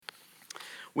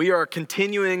We are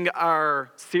continuing our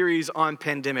series on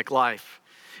pandemic life.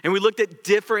 And we looked at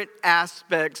different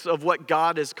aspects of what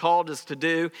God has called us to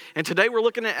do. And today we're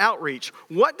looking at outreach.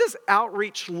 What does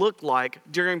outreach look like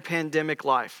during pandemic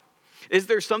life? Is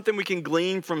there something we can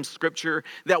glean from Scripture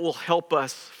that will help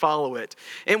us follow it?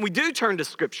 And we do turn to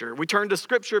Scripture. We turn to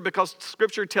Scripture because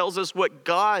Scripture tells us what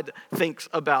God thinks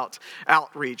about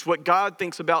outreach, what God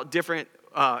thinks about different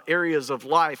areas of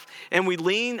life. And we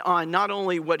lean on not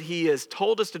only what he has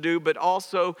told us to do, but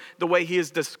also the way he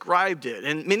has described it.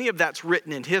 And many of that's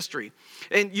written in history.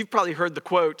 And you've probably heard the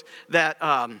quote that,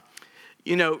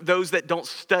 those that don't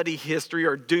study history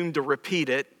are doomed to repeat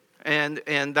it. And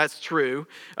that's true,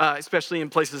 especially in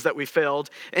places that we failed.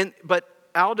 But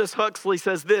Aldous Huxley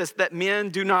says this, that men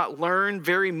do not learn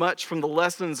very much from the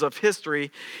lessons of history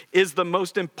is the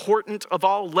most important of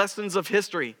all lessons of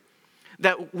history.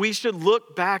 That we should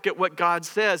look back at what God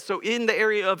says. So in the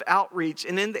area of outreach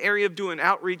and in the area of doing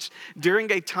outreach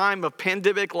during a time of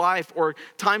pandemic life or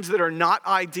times that are not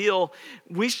ideal,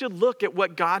 we should look at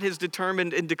what God has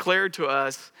determined and declared to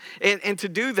us. And to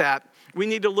do that, we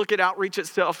need to look at outreach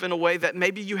itself in a way that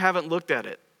maybe you haven't looked at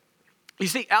it. You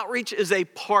see, outreach is a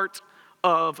part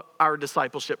of our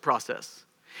discipleship process.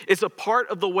 It's a part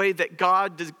of the way that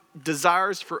God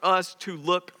desires for us to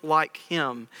look like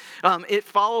him. It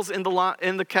falls in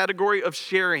the category of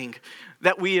sharing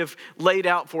that we have laid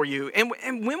out for you.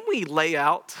 And when we lay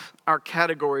out our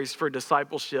categories for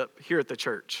discipleship here at the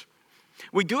church,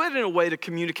 we do it in a way to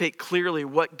communicate clearly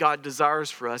what God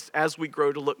desires for us as we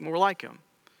grow to look more like him.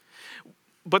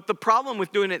 But the problem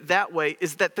with doing it that way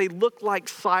is that they look like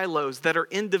silos that are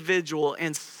individual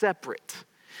and separate.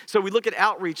 So we look at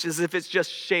outreach as if it's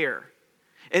just share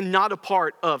and not a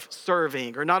part of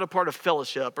serving or not a part of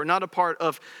fellowship or not a part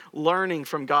of learning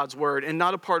from God's word and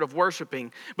not a part of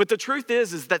worshiping. But the truth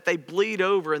is that they bleed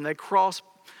over and they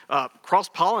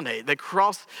cross-pollinate. They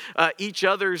cross each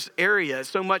other's area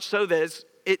so much so that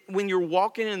when you're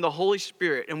walking in the Holy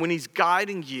Spirit and when he's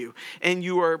guiding you and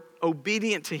you are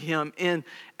obedient to him in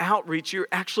outreach, you're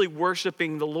actually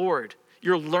worshiping the Lord.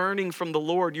 You're learning from the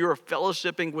Lord. You are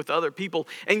fellowshipping with other people,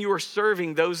 and you are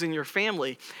serving those in your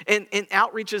family. And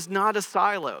outreach is not a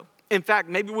silo. In fact,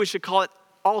 maybe we should call it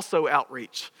also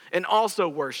outreach and also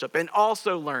worship and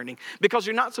also learning, because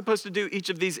you're not supposed to do each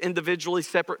of these individually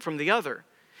separate from the other.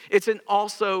 It's an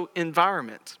also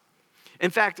environment.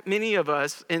 In fact, many of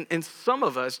us, and some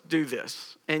of us do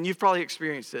this, and you've probably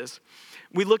experienced this.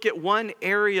 We look at one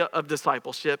area of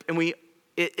discipleship, and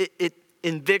it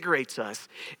invigorates us,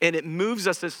 and it moves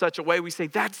us in such a way we say,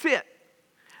 that's it.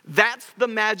 That's the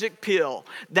magic pill.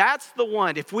 That's the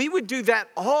one. If we would do that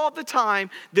all the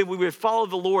time, then we would follow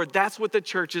the Lord. That's what the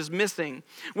church is missing,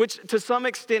 which to some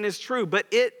extent is true, but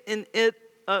it in it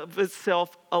of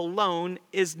itself alone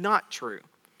is not true.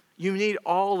 You need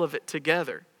all of it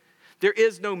together. There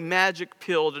is no magic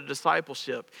pill to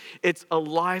discipleship. It's a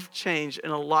life change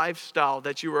and a lifestyle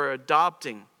that you are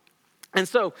adopting. And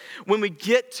so when we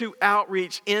get to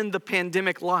outreach in the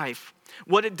pandemic life,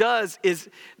 what it does is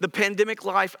the pandemic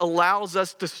life allows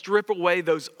us to strip away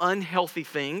those unhealthy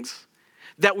things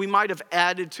that we might have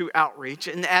added to outreach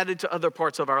and added to other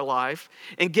parts of our life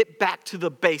and get back to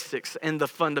the basics and the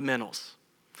fundamentals.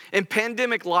 And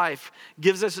pandemic life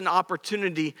gives us an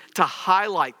opportunity to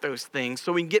highlight those things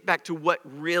so we can get back to what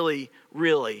really,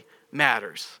 really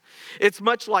matters. It's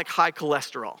much like high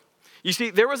cholesterol. You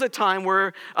see, there was a time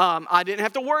where I didn't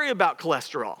have to worry about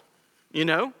cholesterol.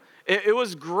 It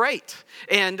was great.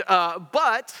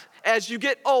 But as you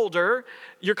get older,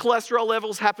 your cholesterol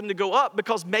levels happen to go up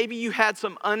because maybe you had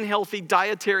some unhealthy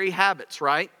dietary habits,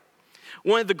 right?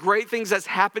 One of the great things that's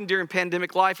happened during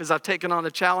pandemic life is I've taken on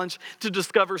the challenge to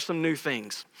discover some new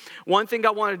things. One thing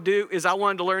I wanted to do is I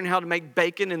wanted to learn how to make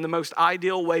bacon in the most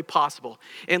ideal way possible.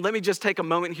 And let me just take a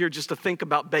moment here just to think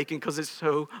about bacon because it's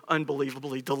so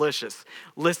unbelievably delicious.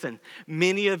 Listen,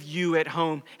 many of you at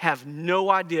home have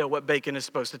no idea what bacon is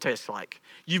supposed to taste like.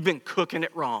 You've been cooking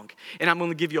it wrong. And I'm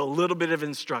going to give you a little bit of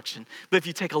instruction. But if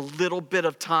you take a little bit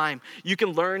of time, you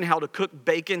can learn how to cook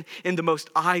bacon in the most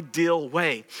ideal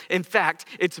way. In fact,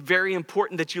 it's very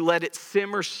important that you let it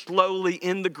simmer slowly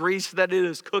in the grease that it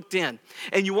is cooked in.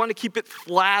 And you want to keep it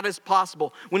flat as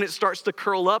possible. When it starts to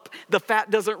curl up, the fat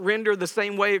doesn't render the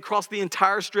same way across the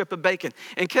entire strip of bacon.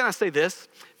 And can I say this?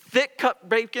 Thick cut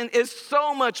bacon is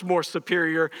so much more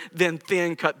superior than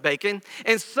thin cut bacon.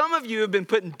 And some of you have been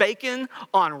putting bacon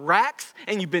on racks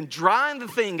and you've been drying the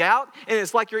thing out, and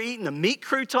it's like you're eating a meat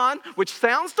crouton, which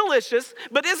sounds delicious,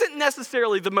 but isn't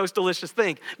necessarily the most delicious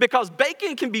thing, because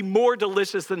bacon can be more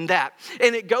delicious than that.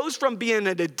 And it goes from being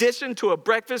an addition to a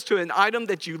breakfast to an item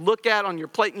that you look at on your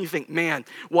plate and you think, man,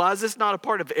 why is this not a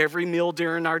part of every meal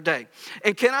during our day?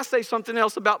 And can I say something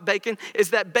else about bacon? Is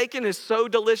that bacon is so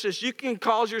delicious, you can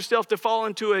cause yourself to fall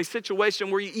into a situation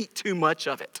where you eat too much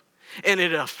of it. And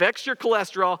it affects your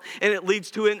cholesterol, and it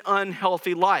leads to an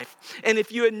unhealthy life. And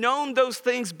if you had known those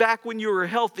things back when you were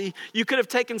healthy, you could have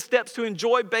taken steps to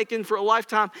enjoy bacon for a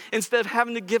lifetime instead of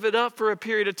having to give it up for a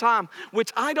period of time,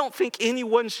 which I don't think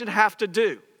anyone should have to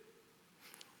do.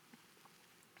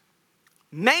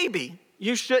 Maybe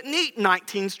you shouldn't eat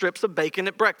 19 strips of bacon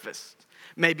at breakfast.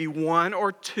 Maybe 1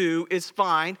 or 2 is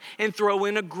fine, and throw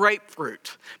in a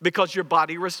grapefruit because your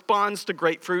body responds to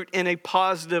grapefruit in a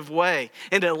positive way,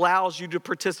 and it allows you to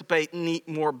participate and eat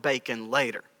more bacon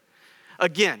later.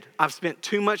 Again, I've spent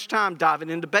too much time diving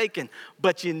into bacon,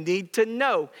 but you need to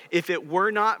know, if it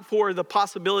were not for the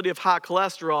possibility of high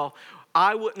cholesterol,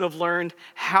 I wouldn't have learned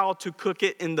how to cook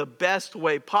it in the best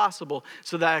way possible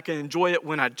so that I can enjoy it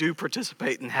when I do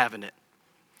participate in having it.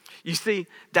 You see,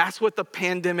 that's what the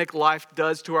pandemic life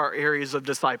does to our areas of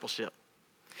discipleship.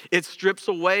 It strips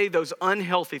away those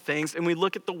unhealthy things, and we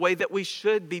look at the way that we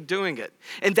should be doing it.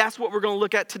 And that's what we're going to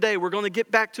look at today. We're going to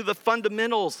get back to the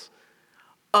fundamentals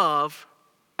of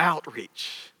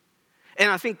outreach. And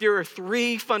I think there are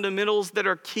 3 fundamentals that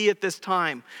are key at this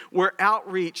time, where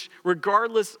outreach,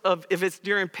 regardless of if it's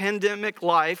during pandemic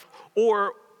life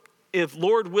or if,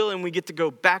 Lord willing, we get to go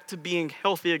back to being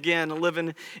healthy again and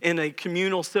living in a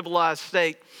communal, civilized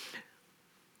state,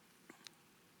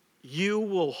 you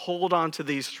will hold on to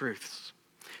these truths.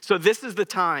 So this is the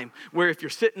time where, if you're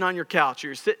sitting on your couch, or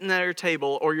you're sitting at your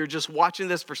table, or you're just watching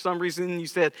this for some reason, you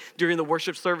said during the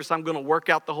worship service, I'm going to work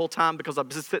out the whole time because I'm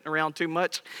just sitting around too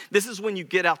much. This is when you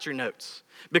get out your notes,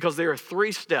 because there are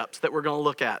 3 steps that we're going to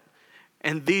look at.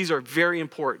 And these are very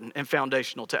important and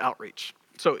foundational to outreach.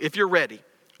 So if you're ready,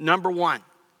 number 1,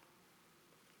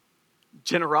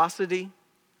 generosity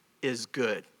is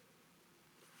good.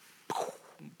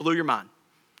 Blew your mind.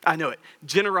 I know it.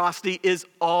 Generosity is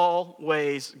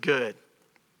always good.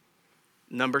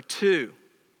 Number 2,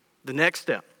 the next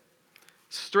step,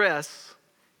 stress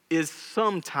is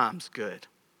sometimes good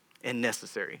and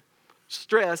necessary.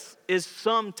 Stress is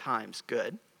sometimes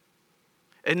good.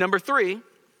 And number 3,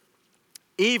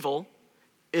 evil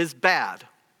is bad.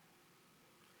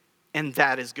 And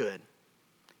that is good.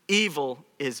 Evil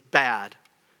is bad,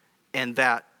 and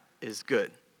that is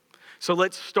good. So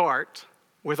let's start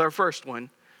with our first one.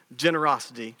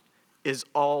 Generosity is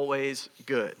always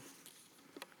good.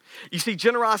 You see,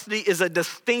 generosity is a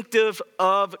distinctive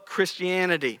of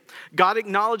Christianity. God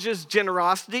acknowledges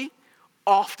generosity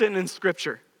often in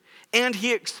Scripture, and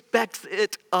He expects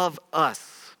it of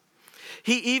us.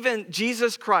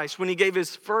 Jesus Christ, when He gave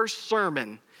His first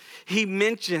sermon, He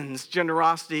mentions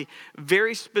generosity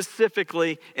very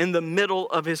specifically in the middle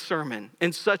of His sermon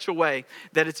in such a way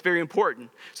that it's very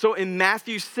important. So in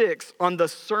Matthew 6, on the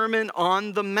Sermon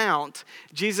on the Mount,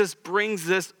 Jesus brings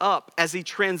this up as He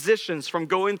transitions from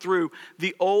going through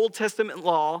the Old Testament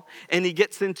law, and He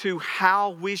gets into how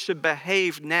we should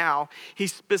behave now. He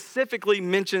specifically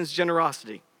mentions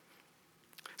generosity.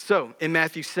 So in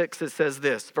Matthew 6, it says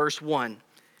this, verse 1,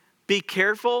 "Be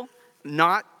careful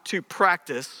not to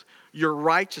practice your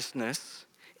righteousness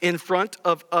in front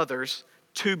of others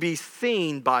to be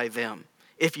seen by them.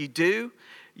 If you do,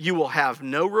 you will have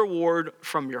no reward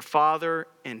from your Father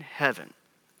in heaven."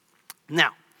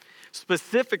 Now,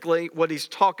 specifically what he's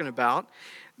talking about,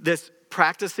 this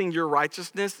practicing your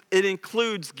righteousness, it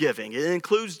includes giving. It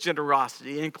includes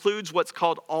generosity. It includes what's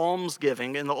called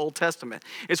almsgiving in the Old Testament.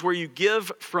 It's where you give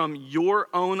from your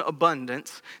own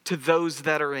abundance to those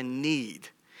that are in need.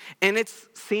 And it's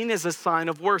seen as a sign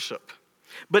of worship.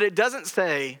 But it doesn't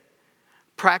say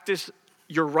practice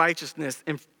your righteousness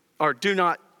or do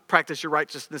not practice your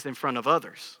righteousness in front of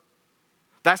others.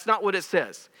 That's not what it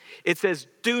says. It says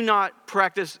do not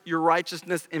practice your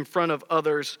righteousness in front of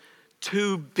others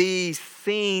to be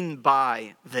seen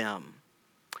by them.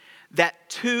 That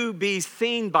to be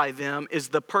seen by them is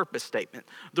the purpose statement,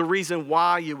 the reason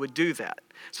why you would do that.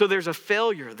 So there's a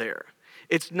failure there.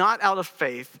 It's not out of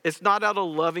faith. It's not out of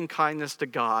loving kindness to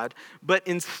God, but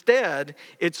instead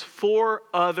it's for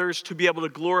others to be able to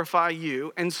glorify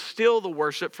you and steal the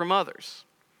worship from others.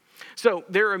 So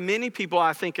there are many people,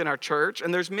 I think, in our church,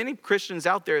 and there's many Christians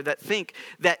out there that think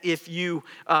that if you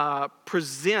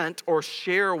present or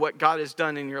share what God has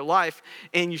done in your life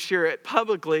and you share it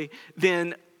publicly,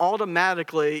 then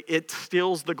automatically it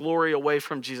steals the glory away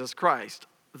from Jesus Christ.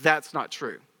 That's not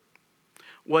true.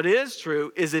 What is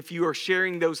true is if you are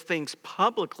sharing those things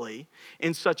publicly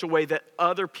in such a way that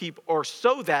other people, or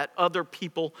so that other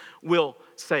people will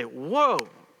say, whoa,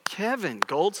 Kevin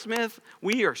Goldsmith,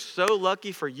 we are so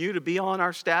lucky for you to be on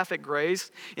our staff at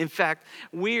Grace. In fact,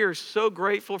 we are so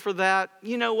grateful for that.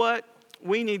 You know what?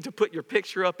 We need to put your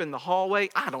picture up in the hallway,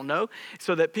 I don't know,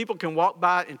 so that people can walk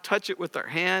by and touch it with their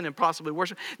hand and possibly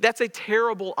worship. That's a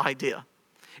terrible idea.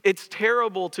 It's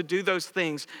terrible to do those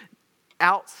things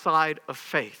outside of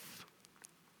faith.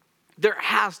 There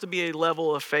has to be a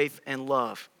level of faith and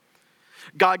love.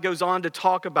 God goes on to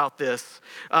talk about this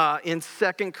in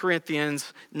 2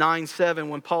 Corinthians 9:7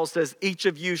 when Paul says, each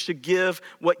of you should give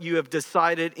what you have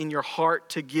decided in your heart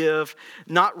to give,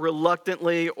 not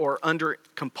reluctantly or under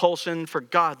compulsion, for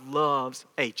God loves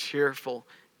a cheerful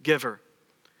giver.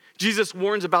 Jesus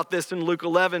warns about this in Luke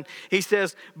 11. He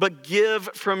says, but give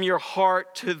from your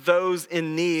heart to those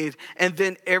in need, and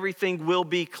then everything will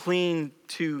be clean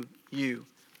to you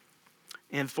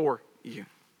and for you.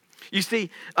 You see,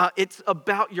 it's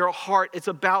about your heart. It's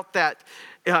about that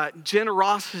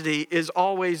generosity is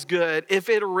always good if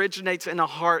it originates in a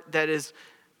heart that is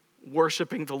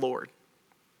worshiping the Lord,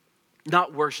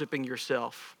 not worshiping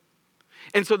yourself.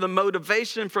 And so the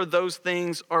motivation for those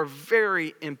things are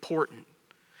very important.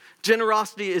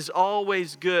 Generosity is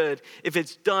always good if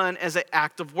it's done as an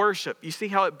act of worship. You see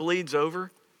how it bleeds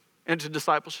over into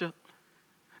discipleship?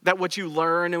 That what you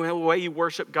learn and the way you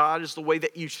worship God is the way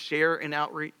that you share in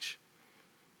outreach.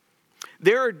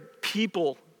 There are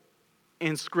people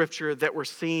in Scripture that were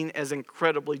seen as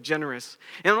incredibly generous.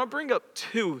 And I'll bring up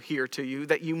two here to you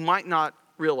that you might not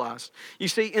realize. You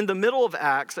see, in the middle of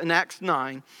Acts, in Acts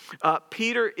 9,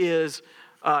 Peter is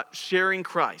sharing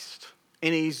Christ.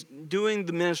 And he's doing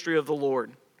the ministry of the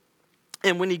Lord.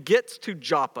 And when he gets to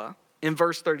Joppa, in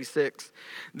verse 36,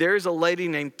 there's a lady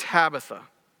named Tabitha.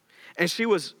 And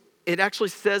it actually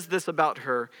says this about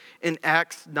her in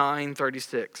Acts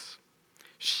 9:36.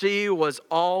 She was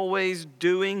always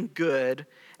doing good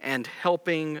and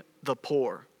helping the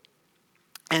poor.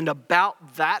 And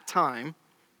about that time,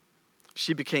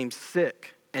 she became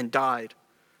sick and died.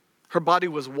 Her body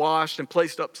was washed and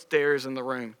placed upstairs in the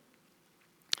room.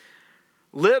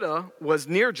 Lydda was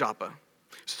near Joppa.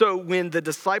 So when the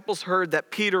disciples heard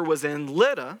that Peter was in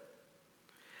Lydda,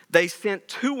 they sent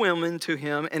 2 women to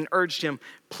him and urged him,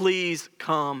 please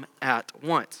come at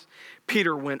once.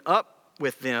 Peter went up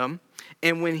with them,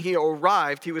 and when he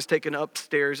arrived, he was taken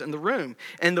upstairs in the room.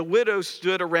 And the widows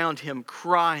stood around him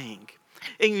crying.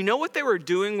 And you know what they were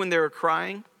doing when they were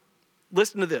crying?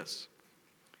 Listen to this.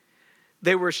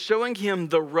 They were showing him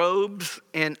the robes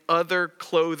and other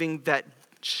clothing that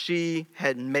she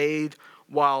had made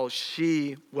while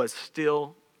she was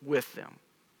still with them.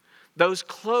 Those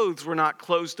clothes were not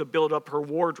clothes to build up her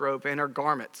wardrobe and her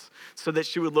garments so that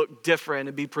she would look different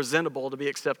and be presentable to be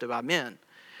accepted by men.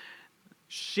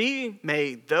 She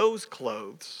made those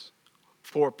clothes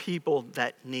for people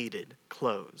that needed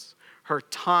clothes. Her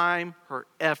time, her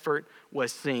effort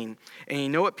was seen. And you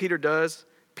know what Peter does?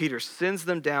 Peter sends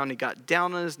them down. He got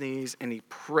down on his knees and he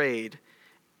prayed.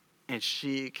 And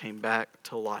she came back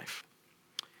to life.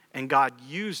 And God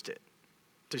used it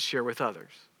to share with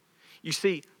others. You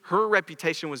see, her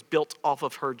reputation was built off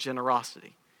of her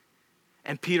generosity.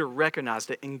 And Peter recognized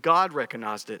it, and God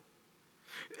recognized it.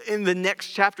 In the next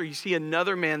chapter, you see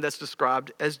another man that's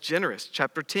described as generous.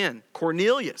 Chapter 10,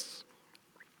 Cornelius.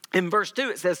 In verse 2,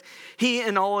 it says, he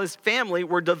and all his family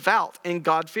were devout and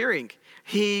God-fearing.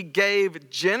 He gave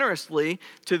generously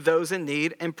to those in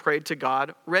need and prayed to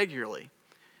God regularly.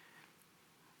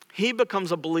 He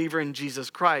becomes a believer in Jesus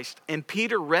Christ, and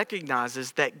Peter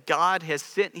recognizes that God has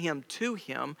sent him to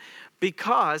him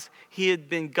because he had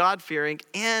been God-fearing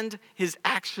and his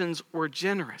actions were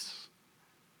generous.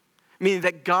 Meaning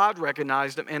that God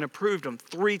recognized him and approved him.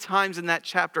 3 times in that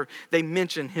chapter, they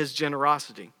mention his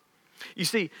generosity. You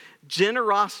see,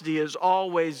 generosity is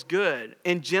always good,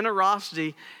 and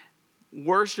generosity,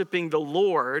 worshiping the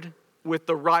Lord with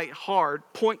the right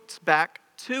heart, points back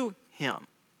to him.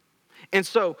 And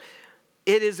so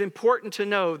it is important to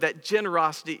know that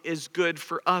generosity is good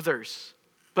for others.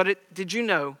 But did you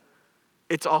know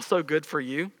it's also good for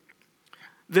you?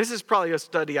 This is probably a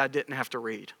study I didn't have to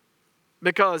read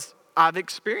because I've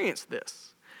experienced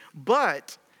this.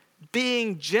 But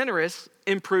being generous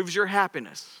improves your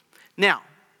happiness. Now,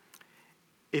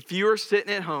 if you are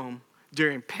sitting at home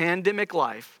during pandemic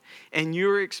life and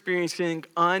you're experiencing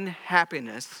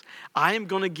unhappiness, I am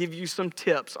going to give you some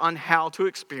tips on how to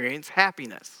experience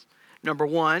happiness. Number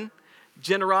one,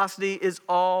 generosity is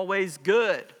always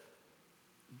good.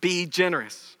 Be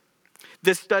generous.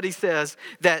 This study says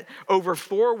that over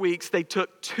 4 weeks, they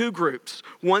took 2 groups.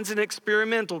 One's an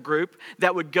experimental group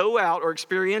that would go out, or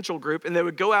experiential group, and they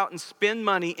would go out and spend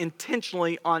money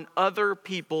intentionally on other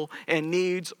people and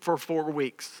needs for 4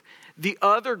 weeks. The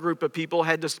other group of people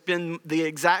had to spend the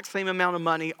exact same amount of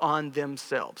money on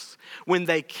themselves. When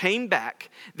they came back,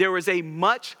 there was a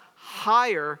much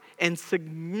higher and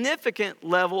significant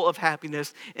level of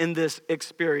happiness in this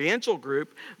experiential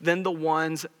group than the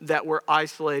ones that were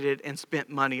isolated and spent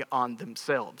money on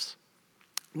themselves.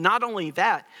 Not only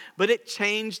that, but it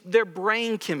changed their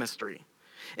brain chemistry.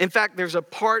 In fact, there's a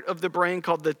part of the brain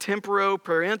called the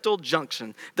temporoparental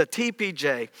junction, the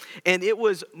TPJ, and it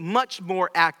was much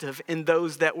more active in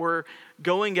those that were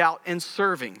going out and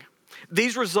serving.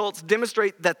 These results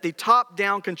demonstrate that the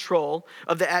top-down control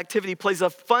of the activity plays a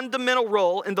fundamental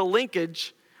role in the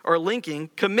linkage or linking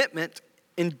commitment,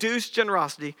 induced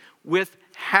generosity with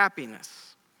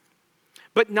happiness.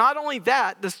 But not only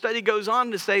that, the study goes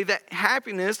on to say that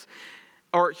happiness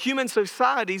or human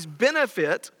societies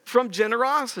benefit from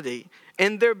generosity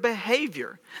and their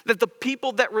behavior. That the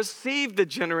people that receive the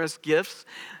generous gifts,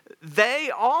 they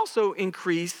also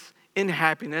increase in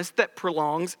happiness that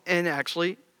prolongs and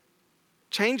actually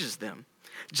changes them.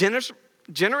 Generous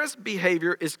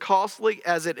behavior is costly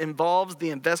as it involves the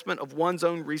investment of one's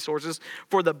own resources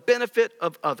for the benefit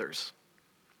of others.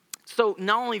 So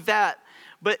not only that,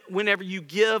 but whenever you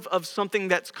give of something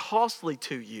that's costly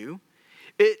to you,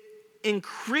 it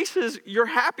increases your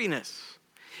happiness.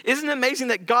 Isn't it amazing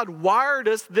that God wired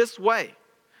us this way?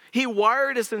 He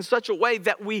wired us in such a way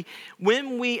that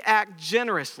when we act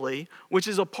generously, which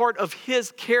is a part of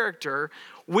His character,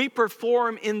 we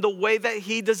perform in the way that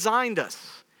He designed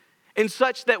us, in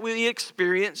such that we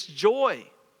experience joy.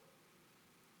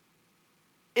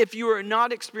 If you are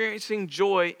not experiencing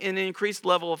joy in an increased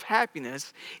level of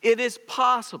happiness, it is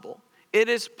possible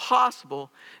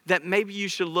that maybe you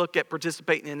should look at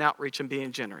participating in outreach and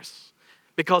being generous,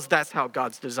 because that's how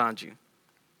God's designed you.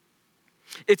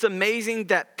 It's amazing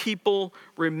that people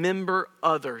remember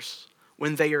others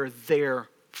when they are there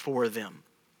for them.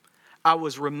 I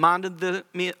was reminded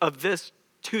of this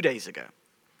 2 days ago.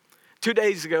 2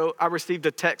 days ago, I received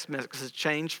a text message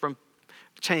chain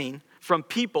from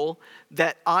people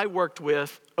that I worked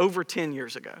with over 10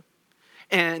 years ago.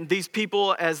 And these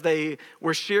people, as they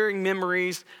were sharing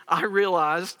memories, I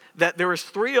realized that there was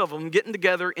 3 of them getting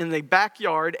together in the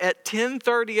backyard at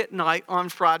 10:30 at night on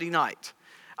Friday night.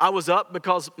 I was up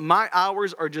because my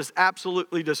hours are just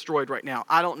absolutely destroyed right now.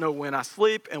 I don't know when I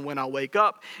sleep and when I wake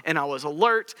up, and I was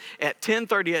alert at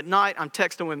 10:30 at night. I'm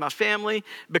texting with my family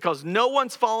because no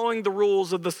one's following the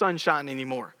rules of the sunshine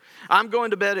anymore. I'm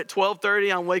going to bed at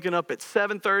 12:30. I'm waking up at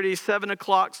 7:30, 7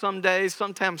 o'clock some days,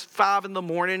 sometimes 5 in the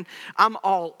morning. I'm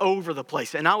all over the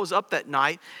place. And I was up that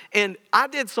night, and I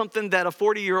did something that a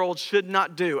 40-year-old should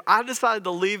not do. I decided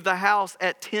to leave the house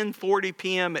at 10:40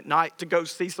 p.m. at night to go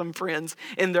see some friends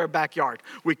in their backyard.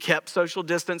 We kept social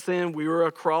distancing. We were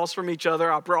across from each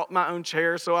other. I brought my own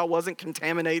chair so I wasn't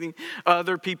contaminating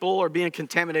other people or being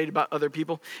contaminated by other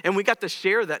people. And we got to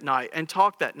share that night and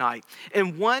talk that night.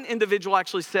 And one individual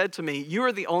actually said to me, "You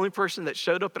are the only person that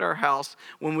showed up at our house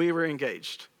when we were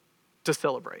engaged to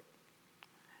celebrate."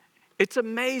 It's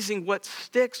amazing what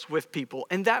sticks with people,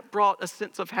 and that brought a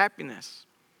sense of happiness.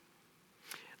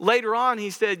 Later on, he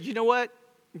said, "You know what?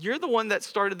 You're the one that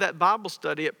started that Bible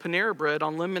study at Panera Bread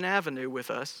on Lemon Avenue with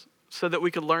us so that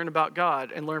we could learn about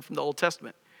God and learn from the Old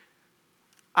Testament.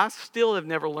 I still have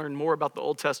never learned more about the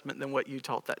Old Testament than what you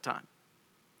taught that time."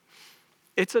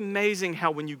 It's amazing how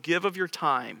when you give of your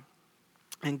time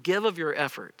and give of your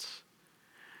efforts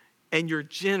and you're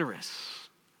generous,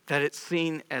 that it's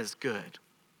seen as good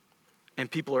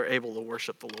and people are able to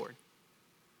worship the Lord.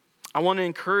 I want to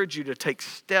encourage you to take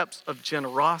steps of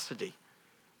generosity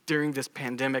during this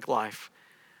pandemic life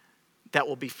that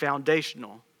will be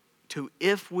foundational to,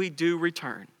 if we do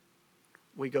return,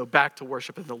 we go back to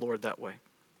worshiping the Lord that way.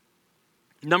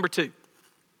 Number 2,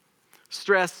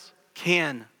 stress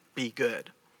can be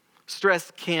good.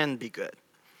 Stress can be good.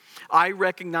 I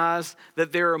recognize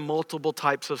that there are multiple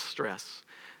types of stress.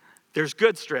 There's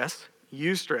good stress,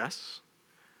 eustress.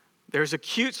 There's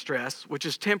acute stress, which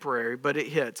is temporary, but it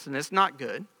hits, and it's not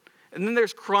good. And then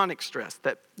there's chronic stress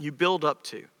that you build up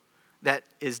to that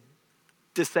is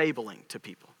disabling to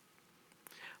people.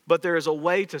 But there is a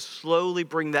way to slowly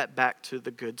bring that back to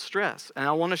the good stress. And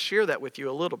I want to share that with you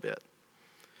a little bit.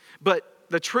 But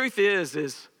the truth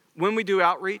is when we do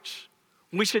outreach,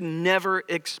 we should never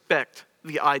expect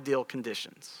the ideal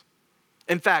conditions.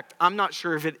 In fact, I'm not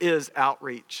sure if it is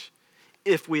outreach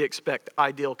if we expect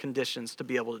ideal conditions to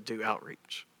be able to do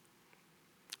outreach.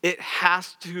 It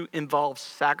has to involve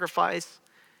sacrifice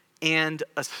and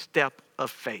a step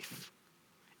of faith.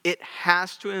 It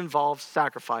has to involve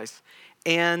sacrifice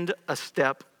and a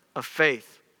step of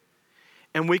faith.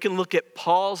 And we can look at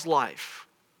Paul's life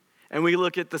and we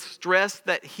look at the stress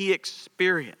that he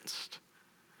experienced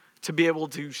to be able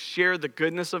to share the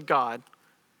goodness of God.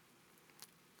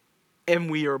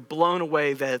 And we are blown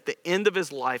away that at the end of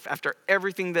his life, after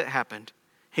everything that happened,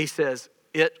 he says,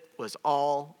 it was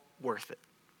all worth it.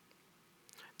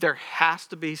 There has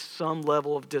to be some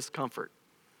level of discomfort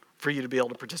for you to be able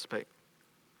to participate.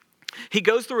 He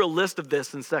goes through a list of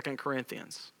this in 2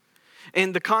 Corinthians.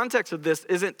 And the context of this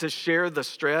isn't to share the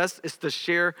stress, it's to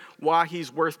share why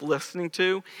he's worth listening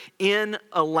to in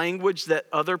a language that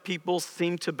other people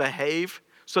seem to behave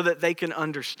so that they can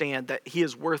understand that he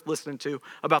is worth listening to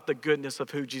about the goodness of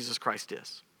who Jesus Christ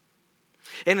is.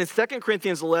 And in 2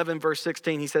 Corinthians 11, verse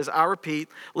 16, he says, I repeat,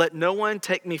 let no one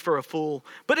take me for a fool,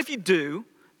 but if you do,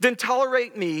 then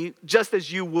tolerate me just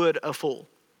as you would a fool.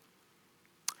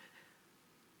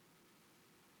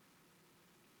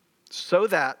 So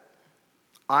that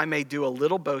I may do a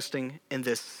little boasting in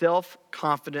this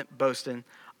self-confident boasting.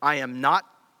 I am not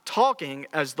talking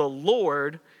as the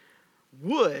Lord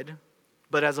would,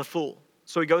 but as a fool.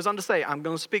 So he goes on to say, I'm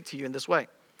going to speak to you in this way.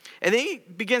 And then he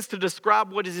begins to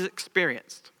describe what he's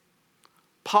experienced.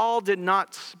 Paul did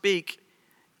not speak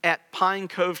at Pine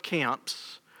Cove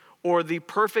camps or the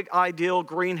perfect ideal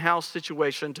greenhouse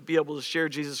situation to be able to share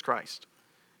Jesus Christ.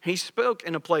 He spoke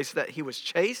in a place that he was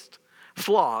chased,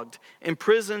 flogged,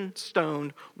 imprisoned,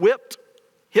 stoned, whipped,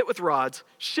 hit with rods,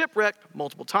 shipwrecked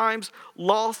multiple times,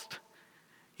 lost.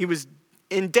 He was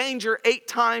in danger 8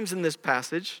 times in this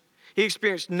passage. He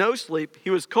experienced no sleep.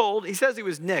 He was cold. He says he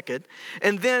was naked.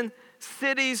 And then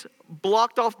cities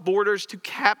blocked off borders to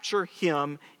capture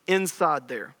him inside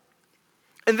there.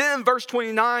 And then in verse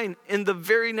 29, in the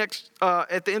very next,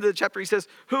 at the end of the chapter, he says,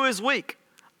 who is weak?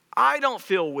 I don't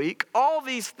feel weak. All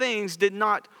these things did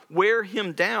not wear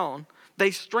him down.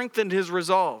 They strengthened his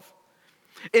resolve.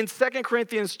 In 2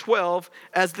 Corinthians 12,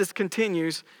 as this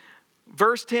continues,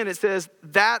 verse 10, it says,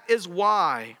 that is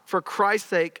why, for Christ's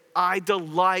sake, I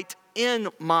delight in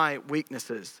my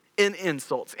weaknesses, in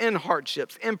insults, in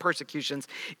hardships, in persecutions,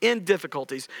 in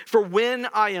difficulties. For when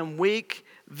I am weak,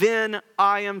 then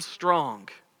I am strong.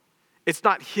 It's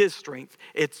not his strength,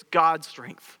 it's God's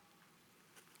strength.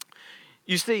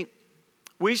 You see,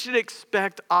 we should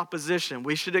expect opposition.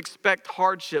 We should expect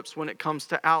hardships when it comes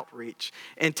to outreach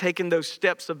and taking those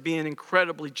steps of being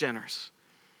incredibly generous.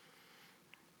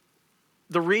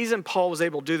 The reason Paul was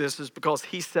able to do this is because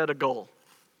he set a goal.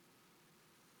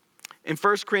 In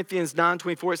 1 Corinthians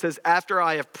 9:24, it says, after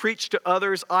I have preached to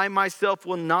others, I myself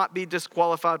will not be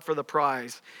disqualified for the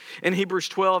prize. In Hebrews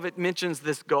 12, it mentions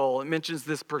this goal. It mentions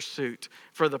this pursuit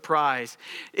for the prize.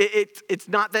 It's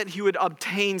not that he would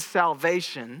obtain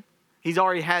salvation. He's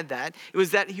already had that. It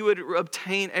was that he would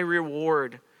obtain a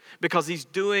reward because he's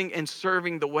doing and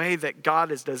serving the way that God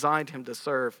has designed him to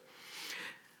serve.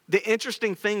 The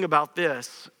interesting thing about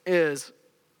this is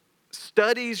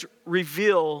studies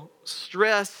reveal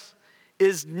stress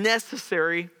is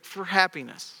necessary for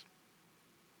happiness.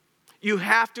 You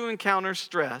have to encounter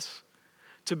stress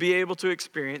to be able to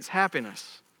experience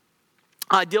happiness.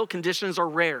 Ideal conditions are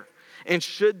rare and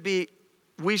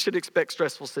we should expect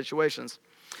stressful situations.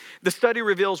 The study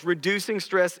reveals reducing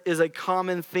stress is a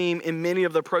common theme in many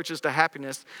of the approaches to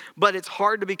happiness, but it's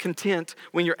hard to be content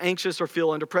when you're anxious or feel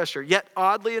under pressure. Yet,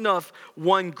 oddly enough,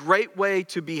 one great way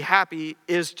to be happy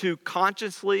is to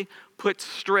consciously put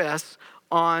stress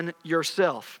on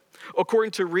yourself.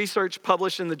 According to research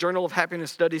published in the Journal of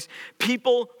Happiness Studies,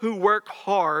 people who work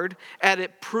hard at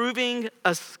improving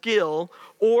a skill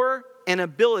or an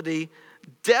ability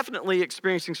definitely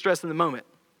experiencing stress in the moment,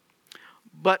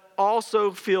 but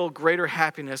also feel greater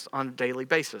happiness on a daily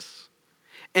basis.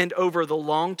 And over the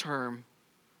long term,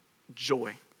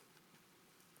 joy.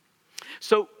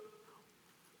 So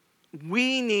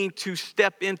we need to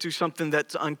step into something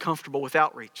that's uncomfortable with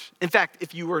outreach. In fact,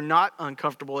 if you are not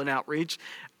uncomfortable in outreach,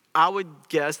 I would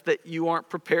guess that you aren't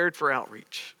prepared for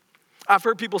outreach. I've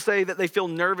heard people say that they feel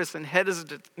nervous and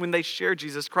hesitant when they share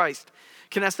Jesus Christ.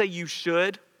 Can I say you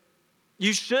should?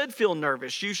 You should feel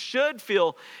nervous. You should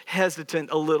feel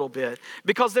hesitant a little bit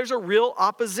because there's a real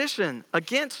opposition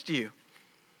against you.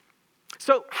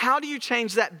 So how do you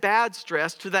change that bad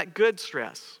stress to that good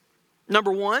stress?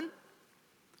 Number one,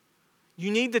 you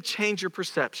need to change your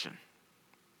perception.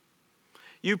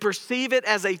 You perceive it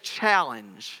as a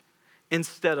challenge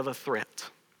instead of a threat.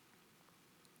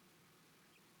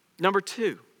 Number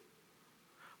 2,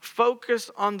 focus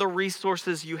on the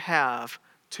resources you have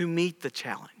to meet the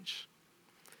challenge.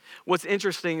 What's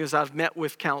interesting is I've met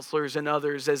with counselors and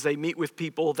others as they meet with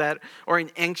people that are in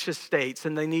anxious states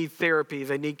and they need therapy,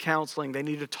 they need counseling, they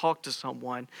need to talk to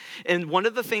someone. And one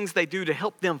of the things they do to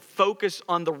help them focus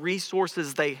on the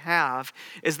resources they have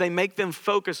is they make them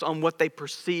focus on what they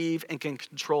perceive and can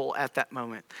control at that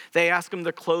moment. They ask them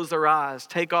to close their eyes,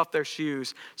 take off their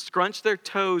shoes, scrunch their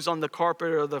toes on the carpet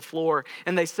or the floor,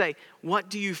 and they say, "What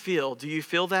do you feel? Do you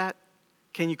feel that?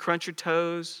 Can you crunch your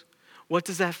toes? What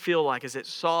does that feel like? Is it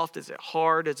soft? Is it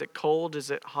hard? Is it cold?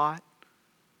 Is it hot?"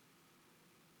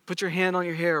 Put your hand on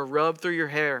your hair, rub through your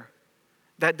hair.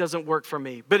 That doesn't work for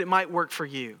me, but it might work for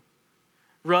you.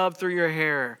 Rub through your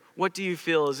hair. What do you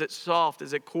feel? Is it soft?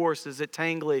 Is it coarse? Is it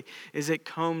tangly? Is it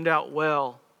combed out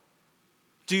well?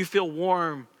 Do you feel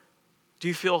warm? Do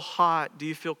you feel hot? Do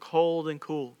you feel cold and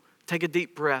cool? Take a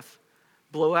deep breath.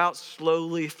 Blow out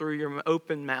slowly through your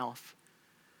open mouth.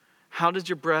 How does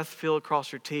your breath feel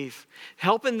across your teeth?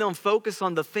 Helping them focus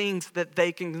on the things that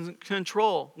they can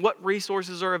control. What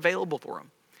resources are available for them?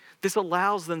 This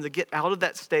allows them to get out of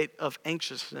that state of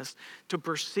anxiousness to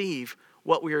perceive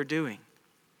what we are doing.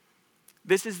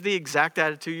 This is the exact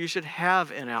attitude you should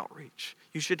have in outreach.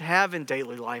 You should have in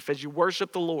daily life as you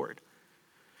worship the Lord.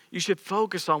 You should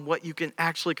focus on what you can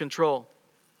actually control.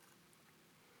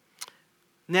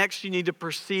 Next, you need to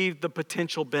perceive the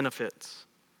potential benefits.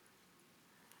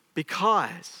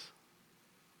 Because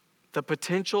the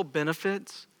potential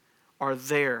benefits are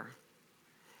there.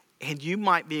 And you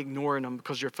might be ignoring them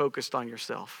because you're focused on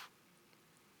yourself.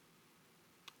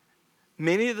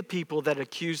 Many of the people that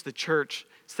accuse the church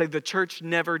say the church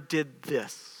never did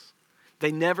this.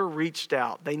 They never reached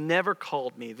out. They never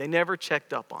called me. They never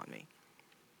checked up on me.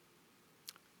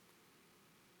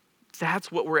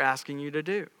 That's what we're asking you to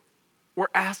do. We're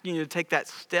asking you to take that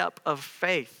step of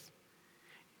faith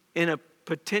in a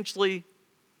potentially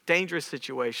dangerous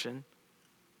situation,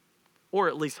 or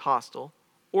at least hostile,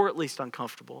 or at least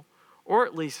uncomfortable, or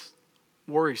at least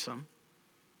worrisome,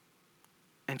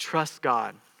 and trust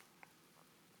God.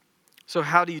 So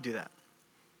how do you do that?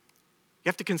 You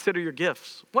have to consider your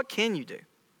gifts. What can you do?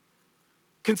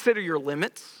 Consider your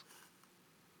limits.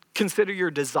 Consider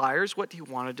your desires. What do you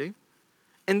want to do?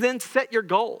 And then set your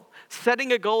goal.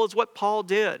 Setting a goal is what Paul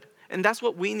did, and that's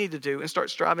what we need to do and start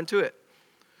striving to it.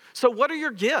 So what are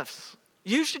your gifts?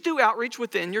 You should do outreach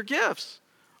within your gifts.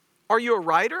 Are you a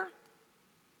writer?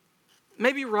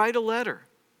 Maybe write a letter.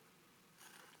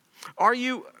 Are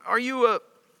you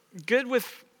good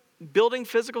with building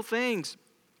physical things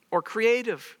or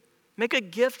creative? Make a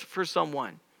gift for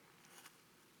someone.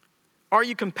 Are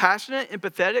you compassionate,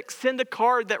 empathetic? Send a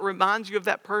card that reminds you of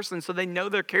that person so they know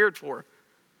they're cared for.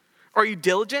 Are you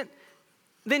diligent?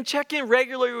 Then check in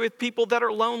regularly with people that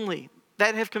are lonely,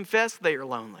 that have confessed they are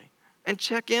lonely, and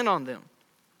check in on them.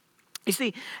 You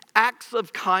see, acts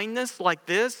of kindness like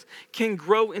this can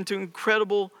grow into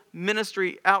incredible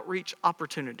ministry outreach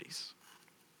opportunities.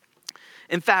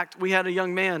 In fact, we had a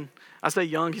young man, I say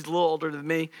young, he's a little older than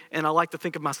me, and I like to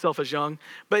think of myself as young,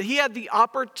 but he had the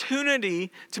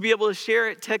opportunity to be able to share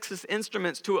at Texas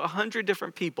Instruments to 100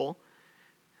 different people.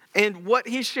 And what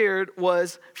he shared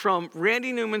was from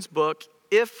Randy Newman's book,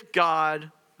 If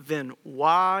God, Then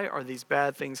Why Are These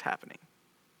Bad Things Happening?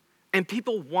 And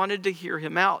people wanted to hear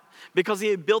him out because he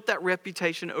had built that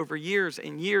reputation over years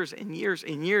and years and years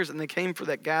and years, and they came for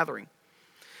that gathering.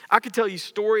 I could tell you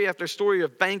story after story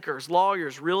of bankers,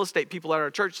 lawyers, real estate people at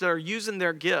our church that are using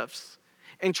their gifts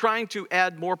and trying to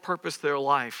add more purpose to their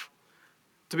life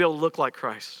to be able to look like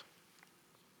Christ.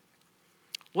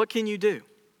 What can you do?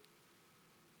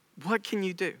 What can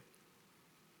you do?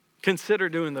 Consider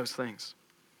doing those things.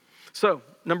 So,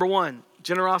 number 1,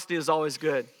 generosity is always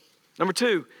good. Number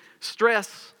 2,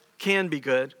 stress can be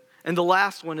good. And the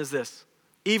last one is this: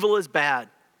 evil is bad.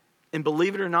 And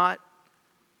believe it or not,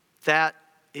 that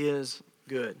is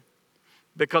good.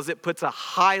 Because it puts a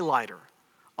highlighter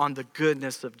on the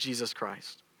goodness of Jesus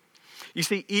Christ. You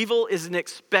see, evil is an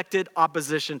expected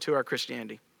opposition to our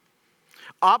Christianity.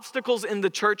 Obstacles in the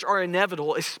church are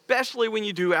inevitable, especially when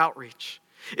you do outreach.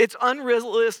 It's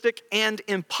unrealistic and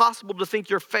impossible to think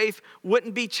your faith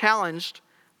wouldn't be challenged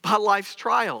by life's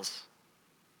trials.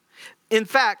 In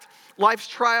fact, life's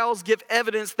trials give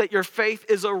evidence that your faith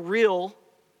is a real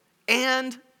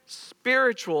and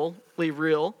spiritually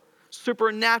real,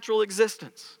 supernatural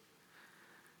existence.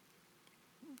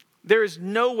 There is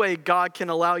no way God can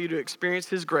allow you to experience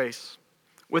His grace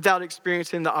without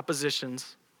experiencing the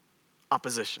opposition's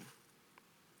opposition.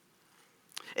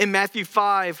 In Matthew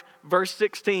 5, verse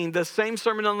 16, the same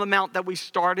Sermon on the Mount that we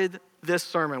started this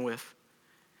sermon with,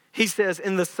 he says,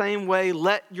 in the same way,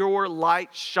 let your light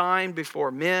shine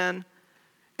before men.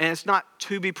 And it's not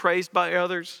to be praised by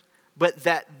others, but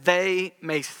that they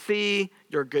may see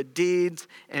your good deeds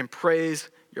and praise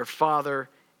your Father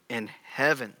in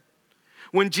heaven.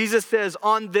 When Jesus says,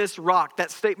 on this rock,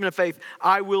 that statement of faith,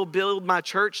 I will build my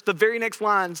church, the very next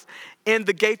lines, and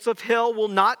the gates of hell will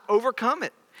not overcome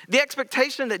it. The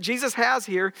expectation that Jesus has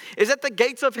here is that the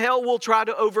gates of hell will try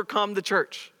to overcome the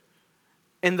church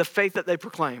and the faith that they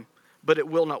proclaim, but it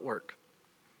will not work.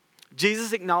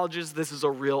 Jesus acknowledges this is a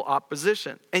real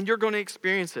opposition, and you're going to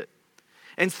experience it.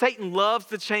 And Satan loves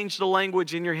to change the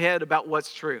language in your head about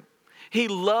what's true. He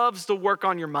loves to work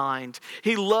on your mind.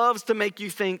 He loves to make you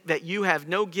think that you have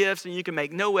no gifts and you can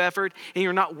make no effort and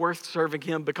you're not worth serving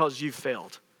him because you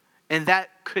failed. And that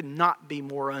could not be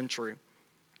more untrue.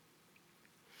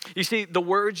 You see, the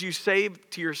words you say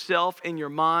to yourself in your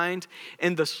mind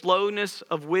and the slowness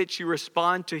of which you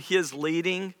respond to his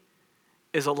leading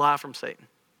is a lie from Satan.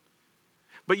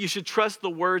 But you should trust the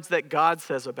words that God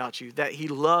says about you, that he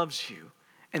loves you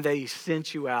and that he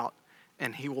sent you out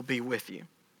and he will be with you.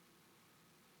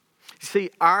 You see,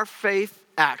 our faith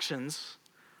actions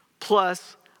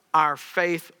plus our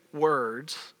faith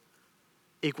words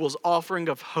equals offering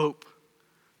of hope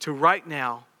to right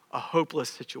now a hopeless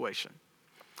situation.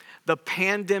 The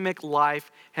pandemic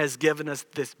life has given us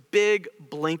this big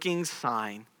blinking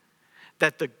sign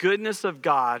that the goodness of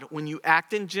God, when you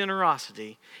act in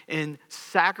generosity and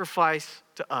sacrifice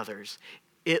to others,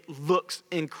 it looks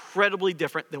incredibly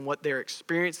different than what their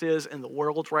experience is in the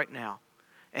world right now.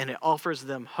 And it offers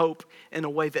them hope in a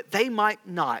way that they might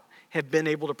not have been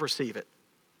able to perceive it.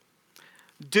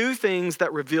 Do things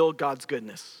that reveal God's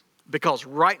goodness, because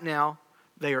right now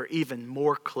they are even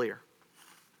more clear.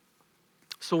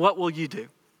 So what will you do?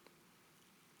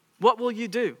 What will you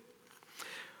do?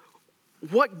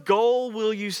 What goal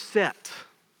will you set?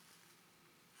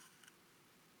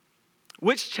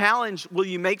 Which challenge will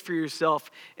you make for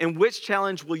yourself, and which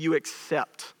challenge will you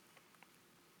accept?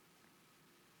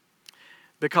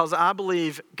 Because I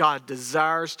believe God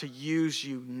desires to use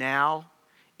you now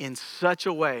in such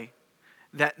a way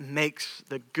that makes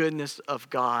the goodness of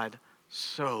God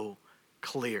so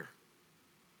clear.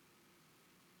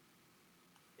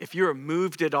 If you're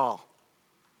moved at all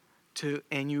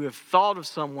and you have thought of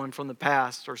someone from the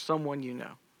past or someone you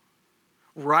know,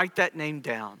 write that name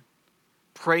down,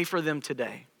 pray for them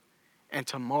today, and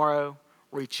tomorrow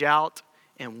reach out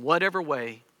in whatever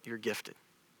way you're gifted.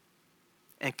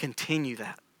 And continue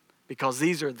that, because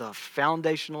these are the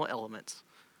foundational elements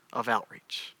of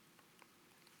outreach.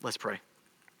 Let's pray.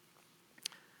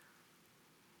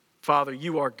 Father,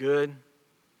 you are good,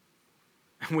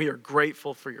 and we are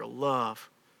grateful for your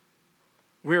love.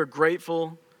 We are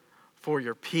grateful for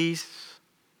your peace,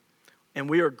 and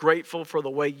we are grateful for the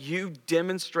way you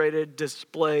demonstrated,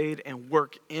 displayed, and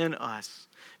worked in us,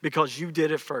 because you did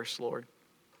it first, Lord.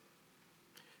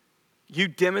 You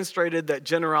demonstrated that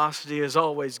generosity is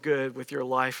always good with your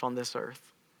life on this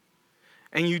earth.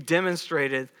 And you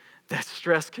demonstrated that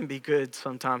stress can be good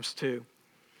sometimes too,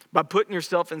 by putting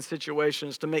yourself in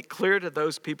situations to make clear to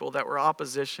those people that were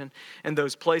opposition and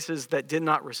those places that did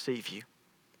not receive you,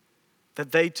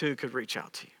 that they too could reach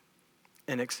out to you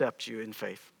and accept you in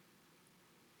faith.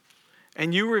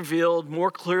 And you revealed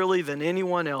more clearly than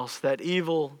anyone else that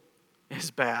evil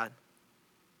is bad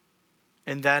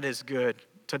and that is good,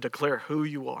 to declare who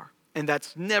you are. And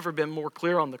that's never been more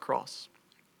clear on the cross.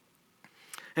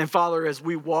 And Father, as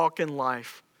we walk in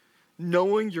life,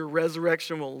 knowing your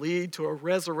resurrection will lead to a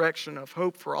resurrection of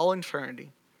hope for all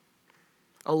eternity,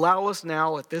 allow us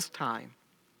now at this time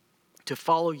to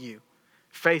follow you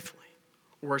faithfully,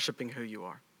 worshiping who you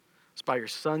are. It's by your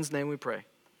Son's name we pray.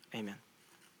 Amen.